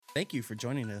Thank you for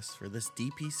joining us for this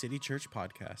DP City Church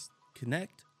podcast.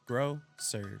 Connect, grow,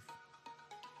 serve.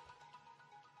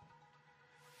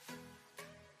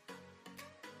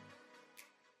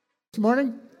 This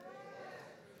morning,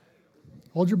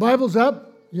 hold your Bibles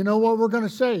up. You know what we're going to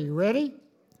say. You ready?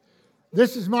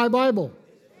 This is my Bible.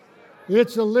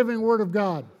 It's a living Word of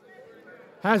God.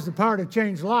 Has the power to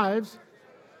change lives.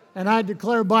 And I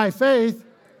declare by faith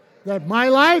that my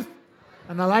life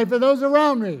and the life of those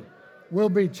around me will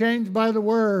be changed by the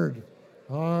Word.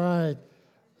 All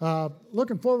right.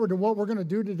 Looking forward to what we're going to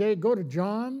do today. Go to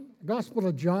John, Gospel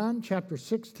of John, chapter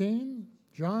 16.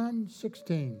 John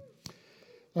 16.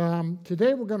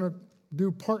 Today we're going to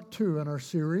do part 2 in our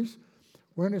series.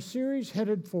 We're in a series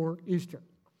headed for Easter.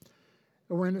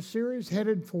 We're in a series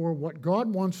headed for what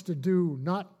God wants to do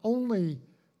not only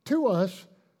to us,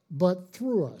 but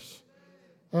through us.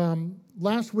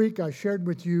 Last week I shared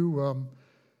with you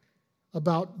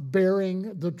about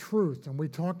bearing the truth, and we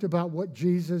talked about what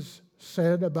Jesus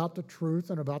said about the truth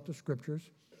and about the Scriptures.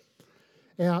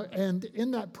 And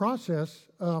in that process,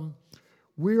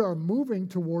 we are moving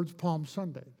towards Palm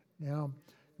Sunday. Now,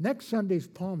 next Sunday's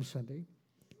Palm Sunday.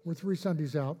 We're 3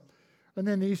 Sundays out. And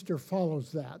then Easter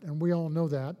follows that, and we all know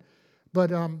that.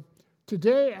 But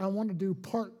today I want to do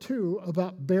part 2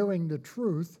 about bearing the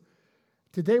truth.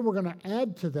 Today we're going to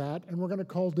add to that, and we're going to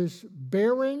call this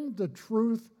Bearing the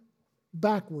Truth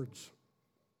Backwards.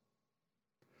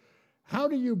 How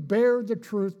do you bear the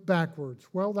truth backwards?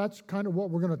 Well, that's kind of what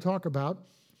we're going to talk about.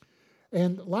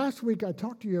 And last week I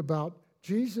talked to you about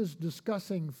Jesus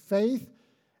discussing faith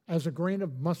as a grain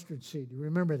of mustard seed. You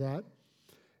remember that?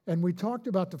 And we talked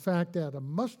about the fact that a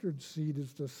mustard seed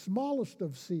is the smallest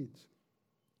of seeds.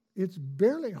 It's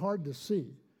barely hard to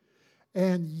see.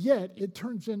 And yet it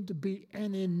turns into be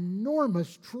an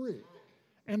enormous tree,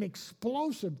 an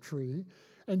explosive tree.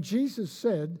 And Jesus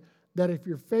said that if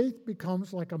your faith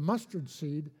becomes like a mustard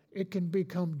seed, it can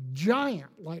become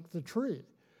giant like the tree.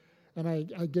 And I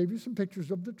gave you some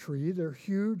pictures of the tree. They're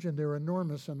huge and they're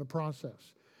enormous in the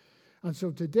process. And so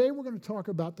today we're going to talk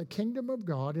about the kingdom of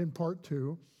God in part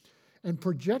 2 and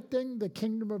projecting the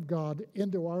kingdom of God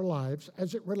into our lives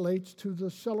as it relates to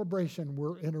the celebration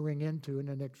we're entering into in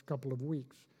the next couple of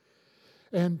weeks.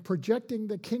 And projecting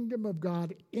the kingdom of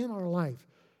God in our life.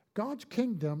 God's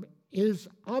kingdom is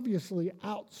obviously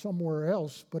out somewhere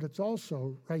else, but it's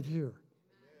also right here.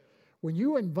 When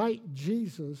you invite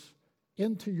Jesus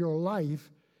into your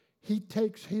life, he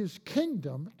takes his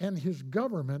kingdom and his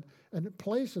government and it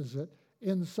places it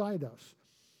inside us.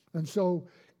 And so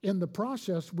in the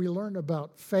process, we learn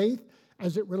about faith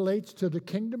as it relates to the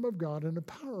kingdom of God and the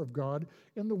power of God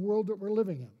in the world that we're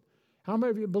living in. How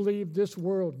many of you believe this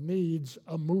world needs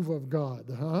a move of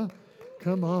God? Huh?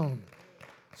 Come on.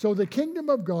 So the kingdom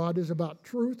of God is about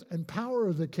truth and power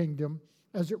of the kingdom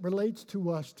as it relates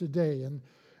to us today.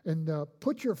 And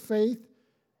put your faith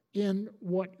in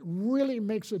what really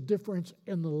makes a difference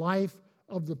in the life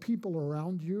of the people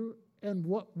around you and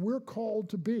what we're called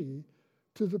to be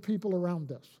to the people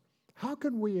around us. How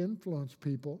can we influence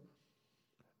people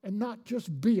and not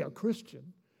just be a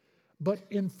Christian, but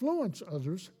influence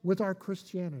others with our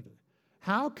Christianity?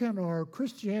 How can our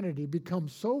Christianity become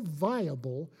so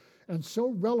viable and so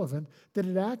relevant that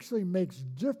it actually makes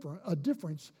a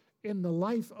difference in the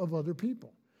life of other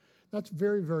people? That's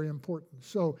very, very important.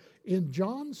 So in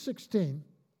John 16,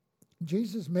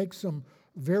 Jesus makes some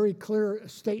very clear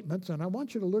statements, and I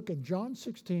want you to look at John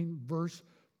 16, verse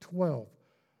 12,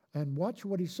 and watch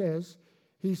what he says.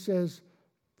 He says,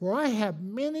 "For I have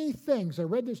many things," I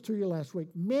read this to you last week,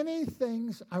 "many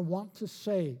things I want to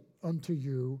say unto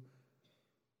you,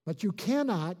 but you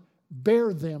cannot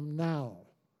bear them now."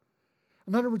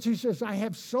 In other words, he says, I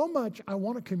have so much I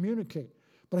want to communicate,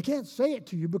 but I can't say it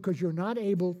to you because you're not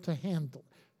able to handle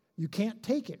it. You can't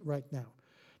take it right now.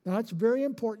 Now, that's very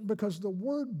important because the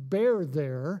word bear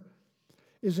there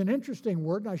is an interesting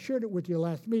word, and I shared it with you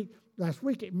last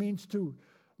week. It means to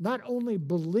not only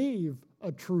believe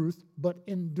a truth, but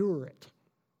endure it.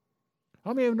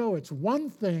 How many of you know it's one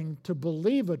thing to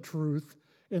believe a truth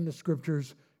in the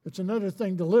Scriptures, it's another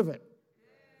thing to live it?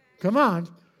 Come on.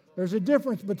 There's a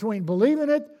difference between believing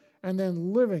it and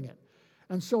then living it.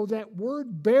 And so that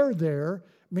word bear there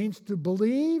means to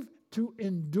believe, to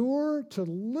endure, to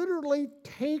literally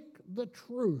take the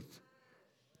truth.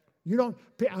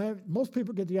 Most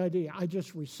people get the idea, I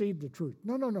just received the truth.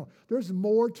 No. There's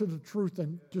more to the truth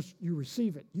than just you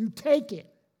receive it. You take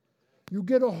it. You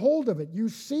get a hold of it. You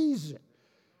seize it.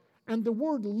 And the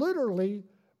word literally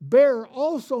bear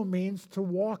also means to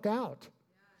walk out.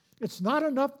 It's not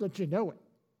enough that you know it.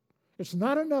 It's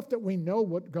not enough that we know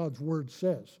what God's word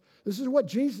says. This is what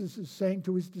Jesus is saying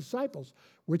to his disciples,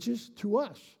 which is to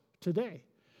us today.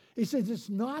 He says it's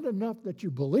not enough that you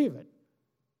believe it.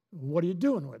 What are you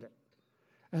doing with it?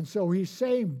 And so he's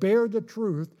saying bear the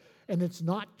truth, and it's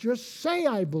not just say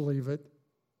I believe it.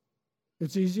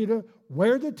 It's easy to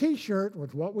wear the t-shirt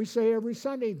with what we say every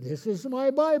Sunday. This is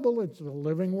my Bible. It's the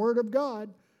living word of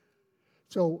God.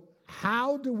 So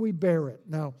how do we bear it?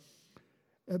 Now,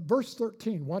 at verse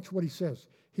 13, watch what he says.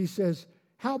 He says,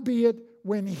 howbeit,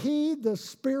 when he, the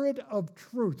Spirit of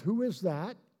truth, who is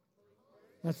that?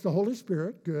 That's the Holy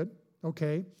Spirit, good,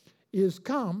 okay, is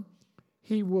come,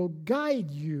 he will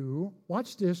guide you,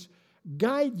 watch this,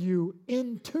 guide you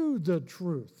into the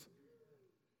truth.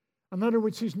 In other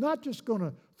words, he's not just going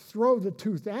to throw the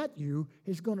truth at you,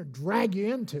 he's going to drag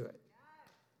you into it.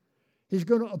 He's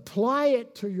going to apply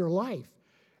it to your life.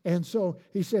 And so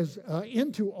he says,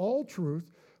 into all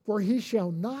truth, for he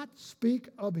shall not speak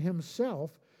of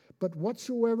himself, but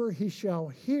whatsoever he shall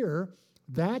hear,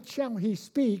 that shall he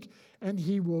speak, and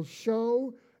he will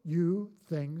show you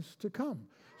things to come.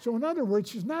 So in other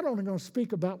words, he's not only going to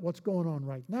speak about what's going on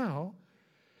right now,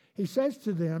 he says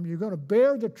to them, you're going to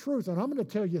bear the truth, and I'm going to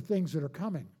tell you things that are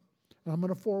coming. And I'm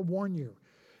going to forewarn you.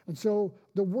 And so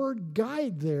the word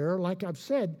guide there, like I've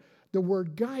said, the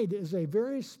word guide is a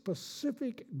very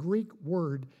specific Greek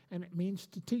word, and it means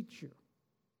to teach you.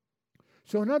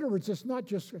 So in other words, it's not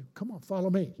just, come on, follow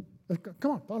me.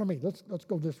 Come on, follow me. Let's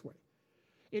go this way.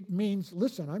 It means,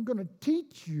 listen, I'm going to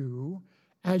teach you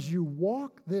as you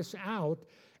walk this out,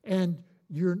 and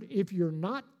if you're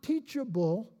not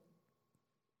teachable,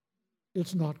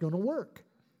 it's not going to work.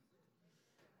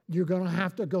 You're going to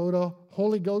have to go to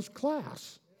Holy Ghost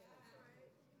class.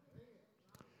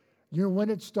 You know when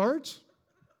it starts?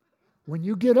 When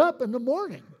you get up in the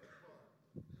morning.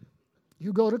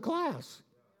 You go to class.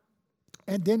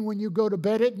 And then when you go to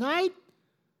bed at night,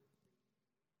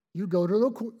 you go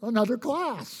to another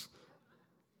class.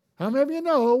 How many of you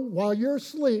know while you're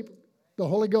asleep, the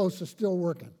Holy Ghost is still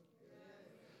working?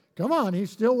 Come on,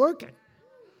 he's still working.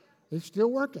 He's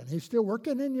still working. He's still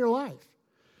working in your life.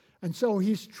 And so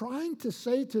he's trying to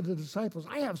say to the disciples,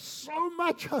 I have so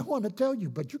much I want to tell you,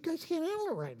 but you guys can't handle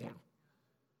it right now.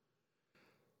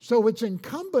 So it's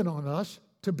incumbent on us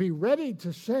to be ready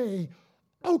to say,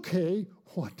 okay,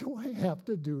 what do I have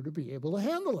to do to be able to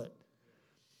handle it?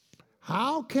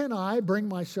 How can I bring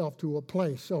myself to a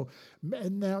place? So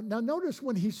now notice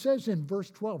when he says in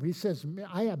verse 12, he says,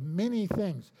 I have many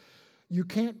things. You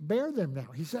can't bear them now.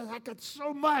 He says, I got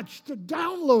so much to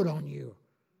download on you.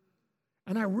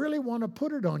 And I really want to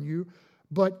put it on you,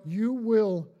 but you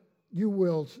will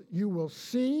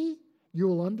see, you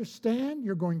will understand,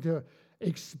 you're going to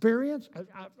experience.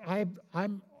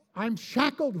 I'm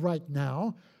shackled right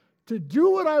now to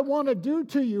do what I want to do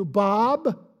to you,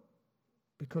 Bob,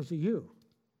 because of you.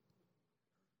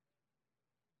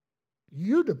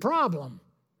 You the problem.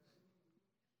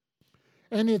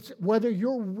 And it's whether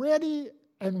you're ready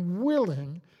and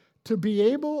willing to be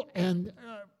able and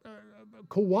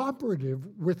cooperative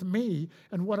with me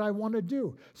and what I want to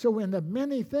do. So in the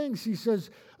many things, he says,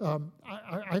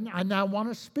 I now want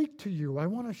to speak to you. I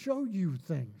want to show you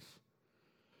things.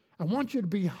 I want you to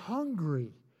be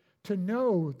hungry to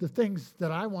know the things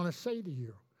that I want to say to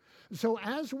you. So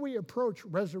as we approach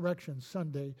Resurrection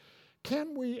Sunday,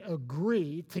 can we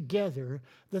agree together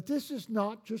that this is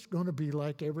not just going to be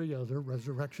like every other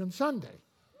Resurrection Sunday?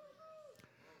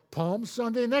 Palm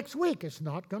Sunday next week, it's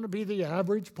not going to be the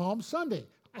average Palm Sunday.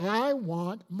 I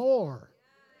want more.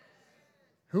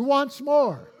 Who wants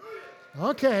more?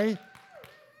 Okay.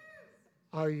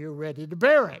 Are you ready to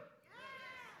bear it?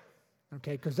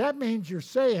 Okay, because that means you're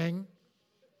saying,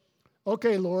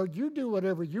 okay, Lord, you do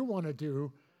whatever you want to do,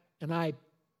 and I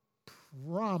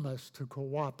promise to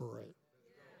cooperate.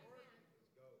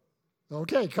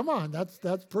 Okay, come on,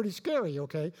 that's pretty scary,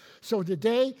 okay? So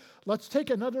today, let's take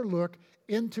another look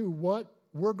into what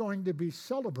we're going to be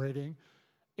celebrating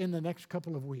in the next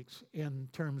couple of weeks in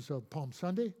terms of Palm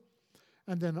Sunday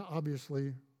and then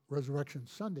obviously Resurrection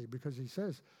Sunday, because he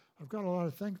says, I've got a lot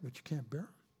of things, but you can't bear them.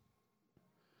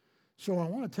 So I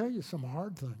want to tell you some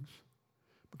hard things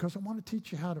because I want to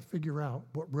teach you how to figure out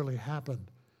what really happened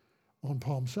on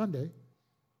Palm Sunday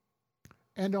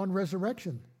and on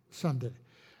Resurrection Sunday.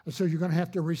 And so you're going to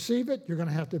have to receive it, you're going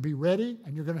to have to be ready,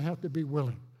 and you're going to have to be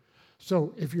willing.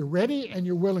 So if you're ready and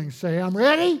you're willing, say, I'm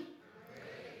ready.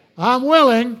 I'm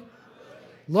willing.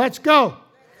 Let's go.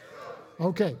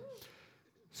 Okay.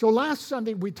 So last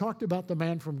Sunday we talked about the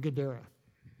man from Gadara.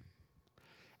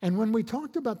 And when we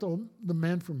talked about the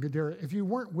man from Gadara, if you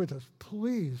weren't with us,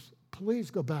 please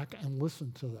go back and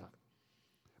listen to that.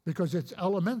 because it's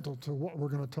elemental to what we're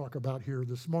going to talk about here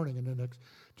this morning in the next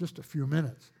just a few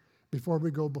minutes before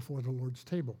we go before the Lord's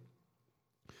table.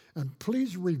 And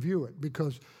please review it,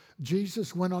 because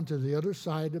Jesus went onto the other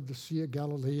side of the Sea of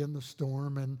Galilee in the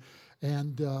storm,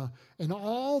 and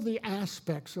all the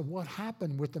aspects of what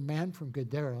happened with the man from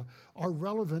Gadara are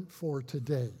relevant for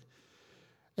today.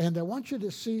 And I want you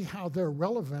to see how they're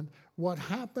relevant. What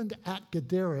happened at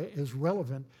Gadara is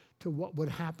relevant to what would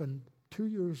happen 2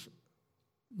 years,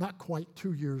 not quite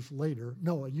 2 years later,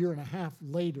 no, a year and a half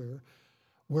later,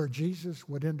 where Jesus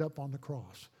would end up on the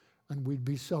cross. And we'd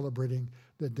be celebrating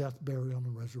the death, burial,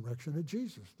 and resurrection of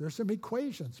Jesus. There's some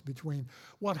equations between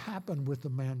what happened with the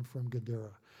man from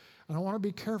Gadara. And I want to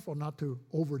be careful not to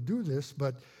overdo this,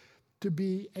 but to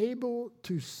be able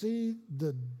to see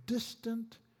the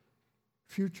distant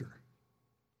future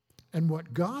and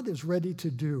what God is ready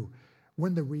to do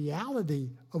when the reality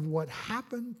of what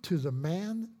happened to the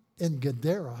man in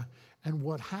Gadara and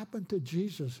what happened to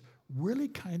Jesus really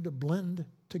kind of blend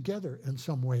together in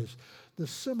some ways. The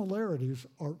similarities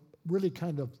are really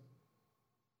kind of,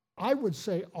 I would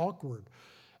say, awkward.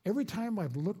 Every time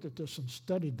I've looked at this and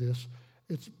studied this,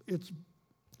 it's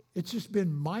just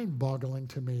been mind-boggling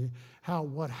to me how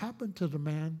what happened to the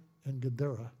man in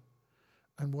Gadara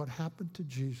and what happened to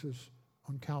Jesus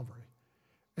on Calvary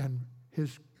and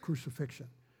his crucifixion.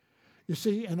 You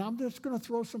see, and I'm just going to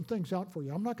throw some things out for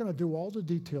you. I'm not going to do all the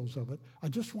details of it. I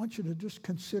just want you to just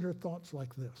consider thoughts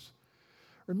like this.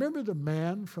 Remember the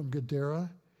man from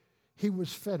Gadara? He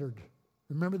was fettered.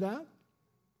 Remember that?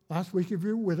 Last week, if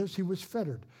you were with us, he was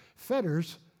fettered.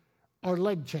 Fetters are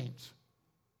leg chains.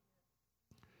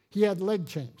 He had leg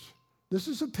chains. This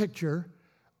is a picture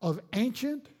of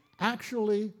ancient,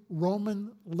 actually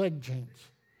Roman leg chains.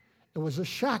 It was a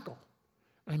shackle.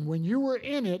 And when you were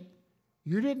in it,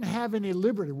 you didn't have any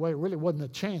liberty. Well, it really wasn't a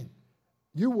chain.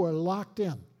 You were locked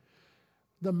in.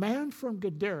 The man from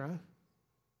Gadara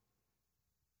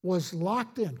was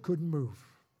locked in, couldn't move.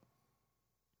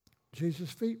 Jesus'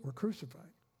 feet were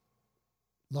crucified,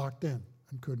 locked in,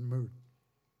 and couldn't move.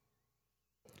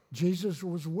 Jesus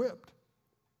was whipped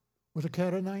with a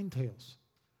cat of nine tails,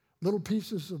 little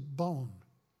pieces of bone.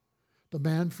 The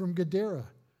man from Gadara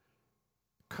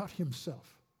cut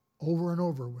himself over and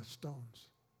over with stones.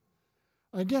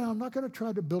 Again, I'm not going to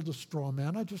try to build a straw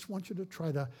man. I just want you to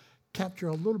try to capture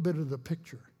a little bit of the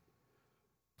picture.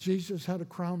 Jesus had a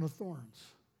crown of thorns.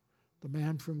 The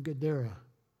man from Gadara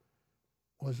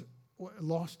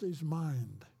lost his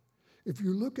mind. If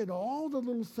you look at all the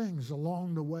little things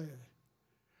along the way,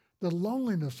 the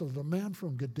loneliness of the man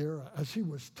from Gadara as he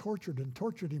was tortured and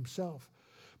tortured himself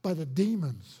by the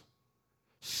demons.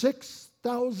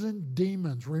 6,000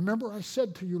 demons. Remember I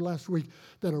said to you last week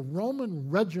that a Roman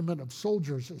regiment of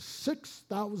soldiers is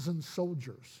 6,000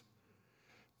 soldiers.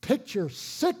 Picture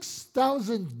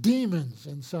 6,000 demons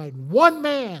inside one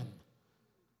man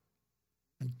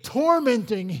and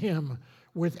tormenting him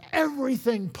with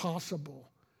everything possible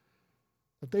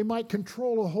that they might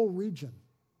control a whole region.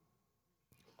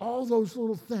 All those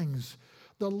little things,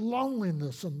 the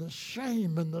loneliness and the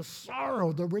shame and the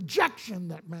sorrow, the rejection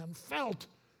that man felt.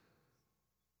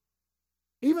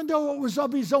 Even though it was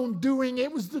of his own doing,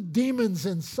 it was the demons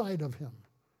inside of him.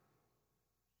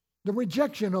 The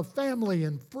rejection of family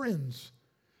and friends,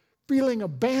 feeling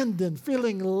abandoned,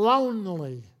 feeling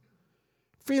lonely,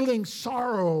 feeling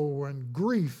sorrow and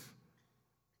grief.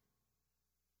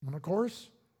 And of course,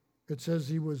 it says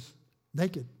he was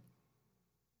naked.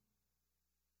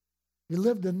 He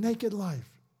lived a naked life.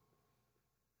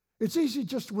 It's easy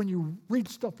just when you read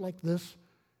stuff like this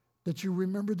that you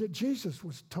remember that Jesus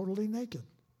was totally naked.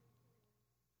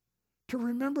 To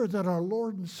remember that our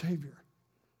Lord and Savior,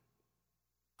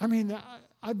 I mean,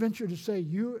 I venture to say,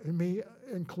 you and me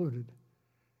included,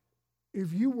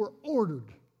 if you were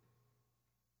ordered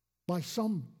by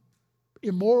some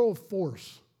immoral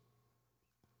force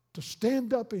to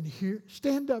stand up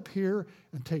here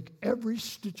and take every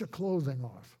stitch of clothing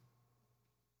off,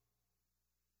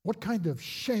 what kind of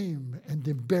shame and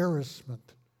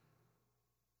embarrassment.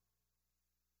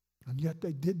 And yet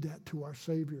they did that to our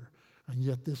Savior. And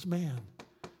yet this man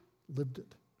lived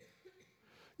it.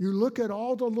 You look at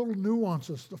all the little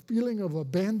nuances, the feeling of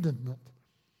abandonment,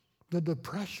 the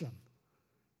depression,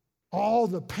 all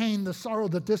the pain, the sorrow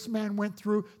that this man went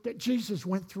through, that Jesus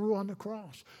went through on the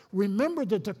cross. Remember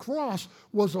that the cross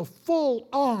was a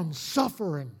full-on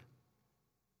suffering.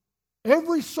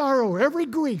 Every sorrow, every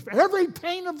grief, every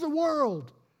pain of the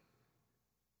world,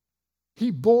 he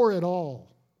bore it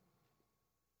all.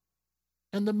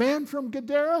 And the man from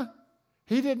Gadara,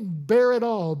 he didn't bear it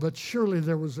all, but surely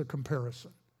there was a comparison.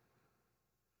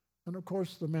 And of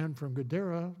course, the man from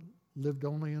Gadara lived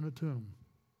only in a tomb.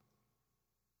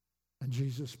 And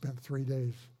Jesus spent 3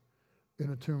 days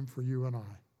in a tomb for you and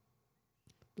I.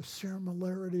 The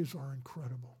similarities are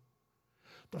incredible.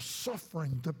 The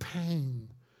suffering, the pain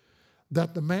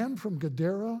that the man from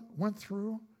Gadara went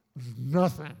through was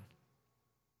nothing.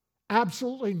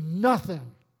 Absolutely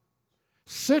nothing.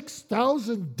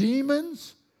 6,000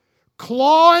 demons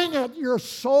clawing at your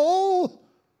soul,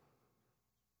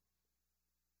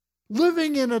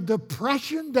 living in a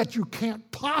depression that you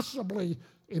can't possibly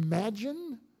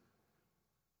imagine,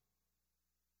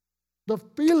 the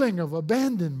feeling of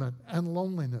abandonment and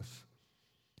loneliness.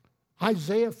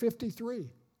 Isaiah 53.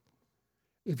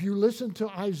 If you listen to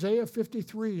Isaiah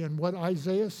 53 and what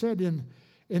Isaiah said in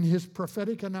his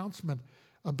prophetic announcement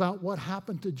about what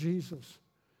happened to Jesus,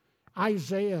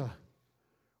 Isaiah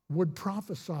would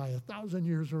prophesy 1,000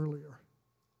 years earlier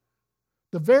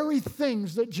the very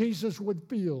things that Jesus would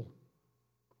feel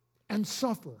and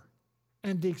suffer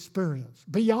and experience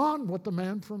beyond what the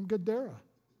man from Gadara.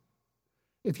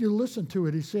 If you listen to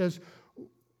it, he says,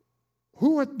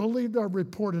 "Who hath believed our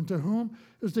report, and to whom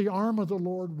is the arm of the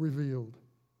Lord revealed?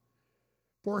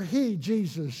 For he,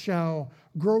 Jesus, shall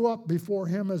grow up before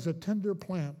him as a tender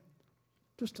plant,"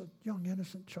 just a young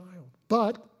innocent child.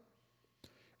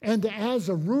 "And as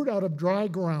a root out of dry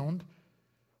ground,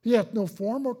 he hath no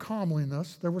form or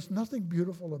comeliness." There was nothing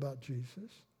beautiful about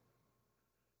Jesus.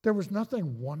 There was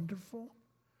nothing wonderful.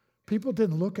 People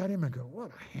didn't look at him and go,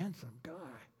 "What a handsome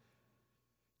guy."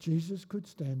 Jesus could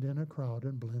stand in a crowd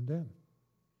and blend in.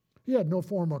 He had no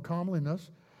form or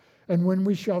comeliness. And when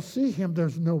we shall see him,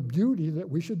 there's no beauty that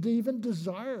we should even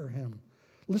desire him.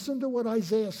 Listen to what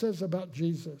Isaiah says about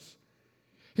Jesus.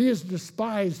 He is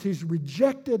despised. He's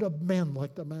rejected of men,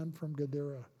 like the man from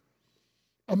Gadara.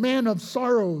 A man of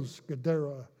sorrows,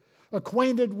 Gadara.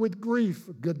 Acquainted with grief,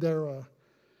 Gadara.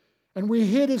 And we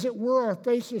hid, as it were, our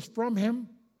faces from him.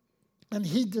 And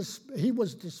he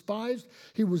was despised.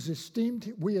 He was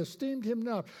esteemed. We esteemed him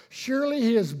not. Surely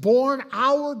he has borne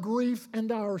our grief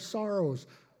and our sorrows.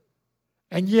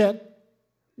 And yet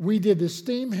we did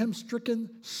esteem him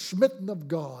stricken, smitten of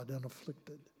God, and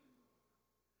afflicted.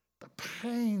 The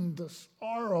pain, the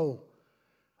sorrow.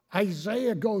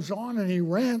 Isaiah goes on and he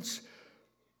rants,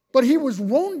 but he was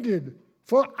wounded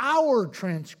for our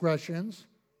transgressions.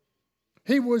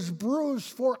 He was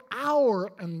bruised for our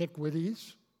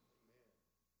iniquities.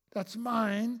 That's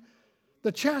mine.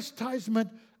 The chastisement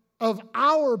of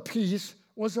our peace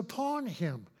was upon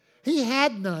him. He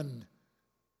had none.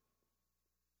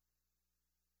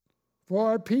 For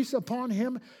our peace upon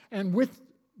him, and with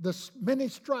the many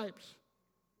stripes,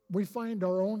 we find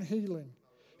our own healing.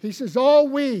 He says, all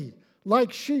we,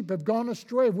 like sheep, have gone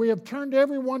astray. We have turned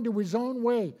everyone to his own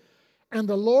way. And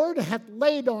the Lord hath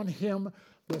laid on him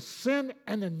the sin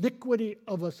and iniquity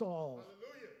of us all.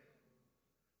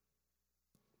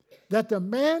 That the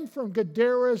man from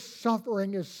Gadara's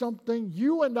suffering is something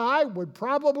you and I would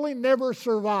probably never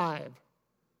survive.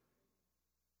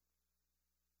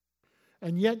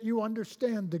 And yet you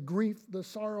understand the grief, the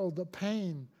sorrow, the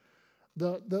pain,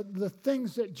 the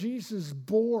things that Jesus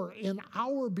bore in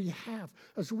our behalf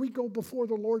as we go before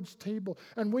the Lord's table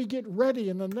and we get ready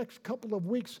in the next couple of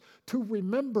weeks to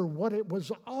remember what it was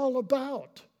all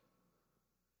about.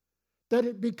 That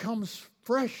it becomes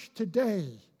fresh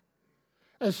today.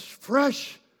 As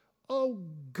fresh, oh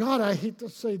God, I hate to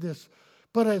say this,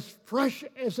 but as fresh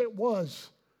as it was,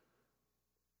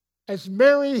 as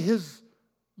Mary, his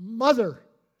mother,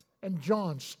 and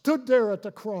John stood there at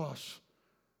the cross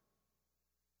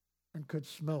and could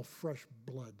smell fresh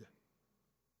blood.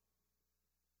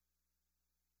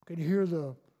 Could hear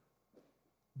the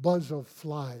buzz of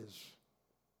flies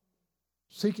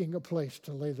seeking a place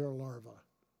to lay their larvae.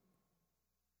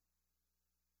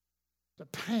 The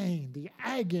pain, the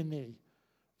agony,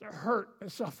 the hurt, the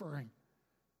suffering.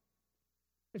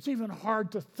 It's even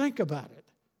hard to think about it.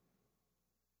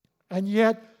 And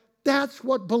yet, that's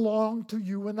what belonged to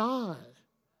you and I.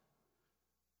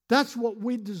 That's what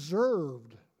we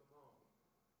deserved.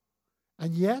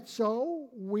 And yet, so,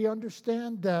 we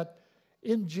understand that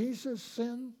in Jesus'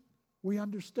 sin, we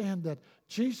understand that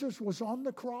Jesus was on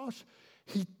the cross.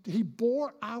 He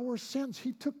bore our sins.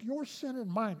 He took your sin and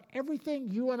mine.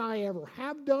 Everything you and I ever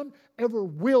have done, ever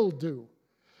will do.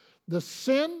 The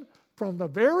sin from the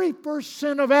very first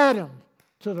sin of Adam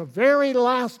to the very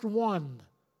last one,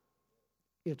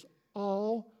 it's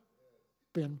all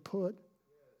been put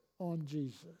on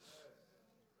Jesus.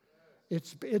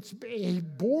 He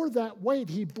bore that weight.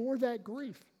 He bore that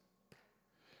grief.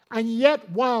 And yet,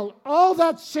 while all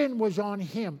that sin was on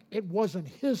him, it wasn't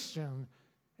his sin.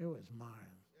 It was mine.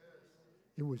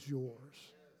 It was yours.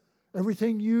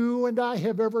 Everything you and I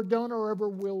have ever done or ever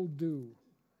will do.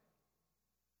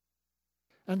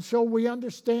 And so we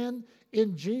understand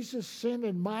in Jesus' sin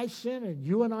and my sin, and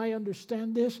you and I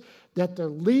understand this, that the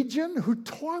legion who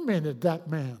tormented that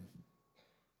man,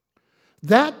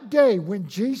 that day when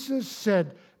Jesus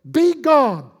said, "Be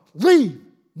gone, leave,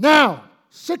 now,"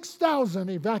 6,000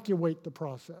 evacuate the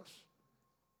process.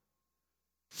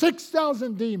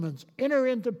 6,000 demons enter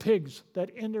into pigs that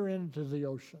enter into the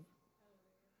ocean.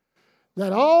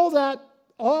 That all that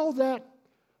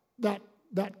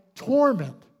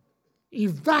torment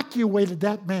evacuated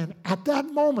that man at that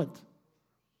moment.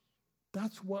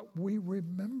 That's what we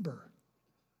remember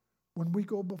when we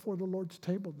go before the Lord's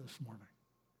table this morning.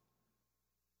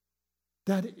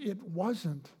 That it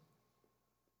wasn't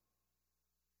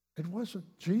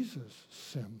Jesus'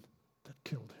 sin that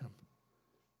killed him.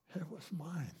 It was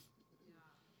mine.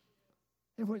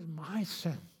 It was my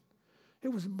sin. It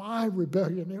was my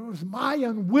rebellion. It was my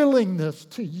unwillingness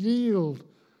to yield.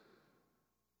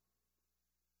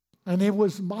 And it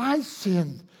was my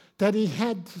sin that he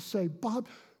had to say, "Bob,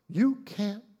 you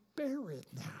can't bear it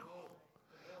now.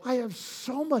 I have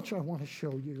so much I want to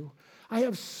show you. I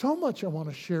have so much I want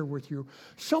to share with you.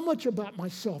 So much about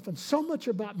myself and so much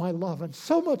about my love and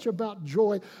so much about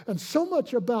joy and so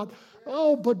much about,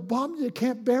 but Bob, you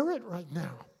can't bear it right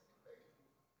now."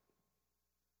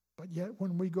 But yet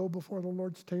when we go before the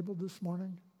Lord's table this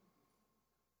morning,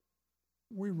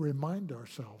 we remind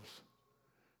ourselves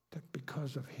that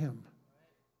because of him,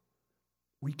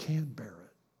 we can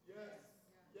bear it.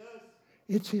 Yes.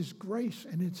 It's his grace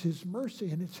and it's his mercy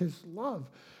and it's his love.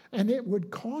 And it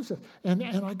would cause us. And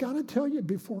I got to tell you,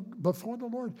 before the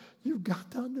Lord, you've got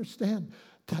to understand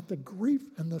that the grief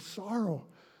and the sorrow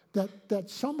that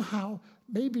somehow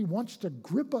maybe wants to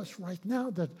grip us right now,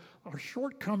 that our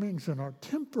shortcomings and our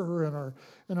temper and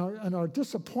our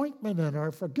disappointment and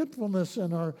our forgetfulness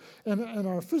and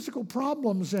our physical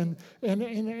problems and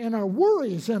our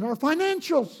worries and our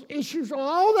financial issues,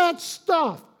 all that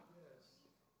stuff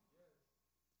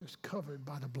is covered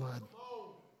by the blood.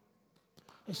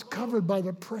 It's covered by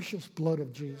the precious blood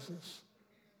of Jesus.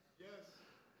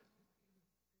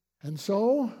 And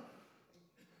so,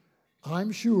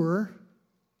 I'm sure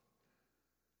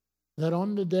that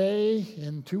on the day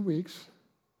in 2 weeks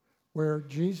where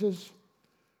Jesus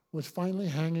was finally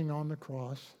hanging on the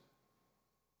cross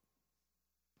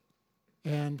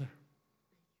and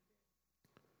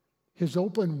his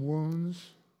open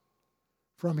wounds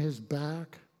from his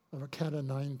back of a cat of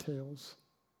nine tails,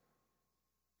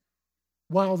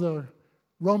 while the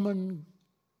Roman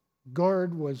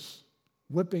guard was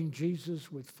whipping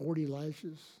Jesus with 40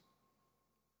 lashes,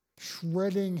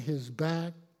 shredding his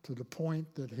back to the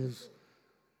point that his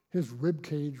rib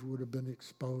cage would have been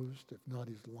exposed, if not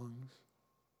his lungs.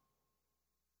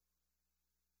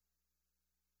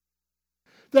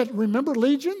 That, remember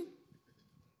Legion?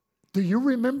 Do you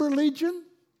remember Legion?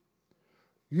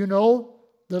 You know,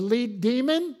 the lead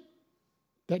demon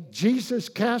that Jesus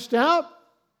cast out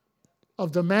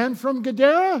of the man from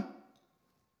Gadara?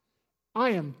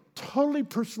 I am totally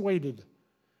persuaded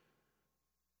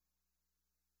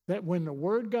that when the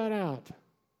word got out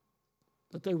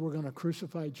that they were going to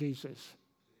crucify Jesus,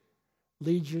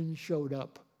 Legion showed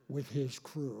up with his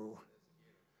crew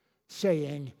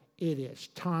saying, "It is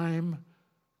time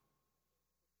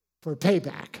for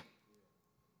payback."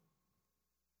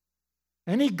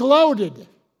 And he gloated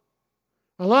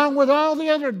along with all the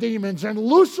other demons and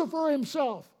Lucifer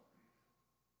himself.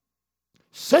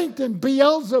 Satan,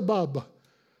 Beelzebub,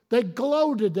 they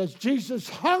gloated as Jesus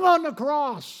hung on the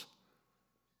cross.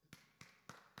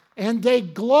 And they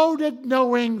gloated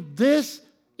knowing this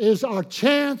is our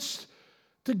chance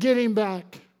to get him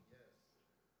back.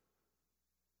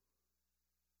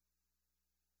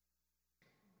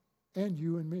 And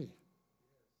you and me.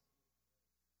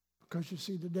 Because you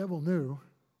see, the devil knew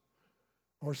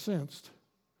or sensed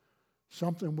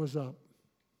something was up.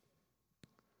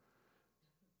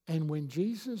 And when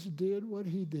Jesus did what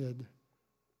he did,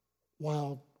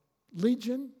 while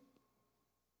Legion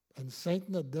and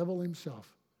Satan, the devil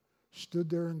himself, stood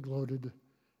there and gloated,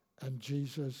 and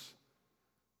Jesus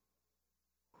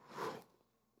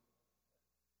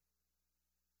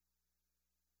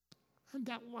and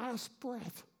that last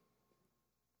breath,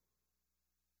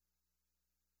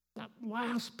 that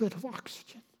last bit of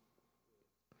oxygen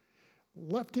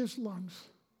left his lungs,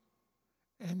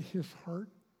 and his heart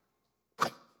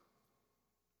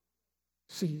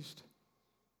seized.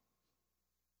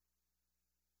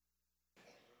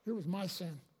 It was my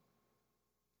sin.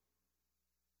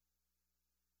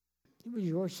 It was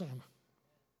your sin.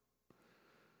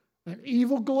 And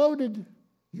evil gloated.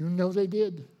 You know they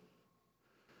did.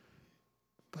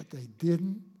 but they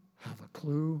didn't have a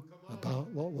clue about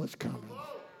what was coming.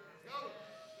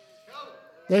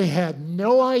 They had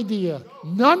no idea,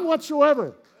 none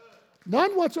whatsoever.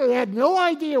 None whatsoever. They had no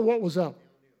idea what was up.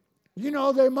 You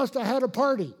know, they must have had a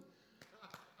party.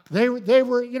 They were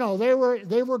going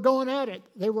at it.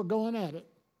 They were going at it.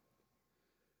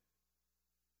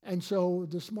 And so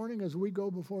this morning, as we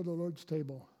go before the Lord's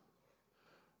table,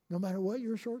 no matter what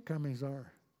your shortcomings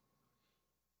are,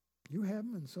 you have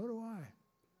them, and so do I.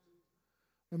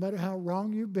 No matter how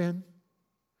wrong you've been,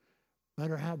 no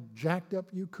matter how jacked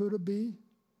up you could have been,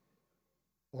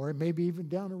 or maybe even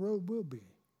down the road will be,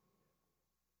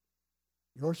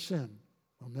 your sin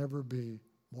will never be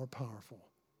more powerful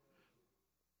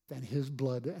than His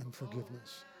blood and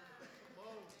forgiveness.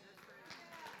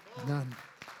 None.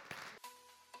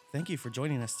 Thank you for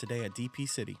joining us today at DP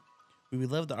City. We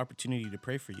would love the opportunity to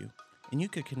pray for you, and you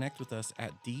could connect with us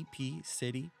at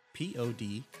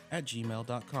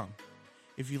dpcitypod@gmail.com.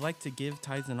 If you'd like to give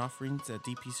tithes and offerings at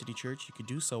DP City Church, you could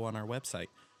do so on our website,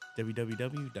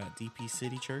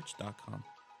 www.dpcitychurch.com.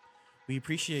 We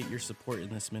appreciate your support in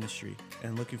this ministry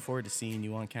and looking forward to seeing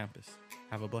you on campus.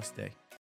 Have a blessed day.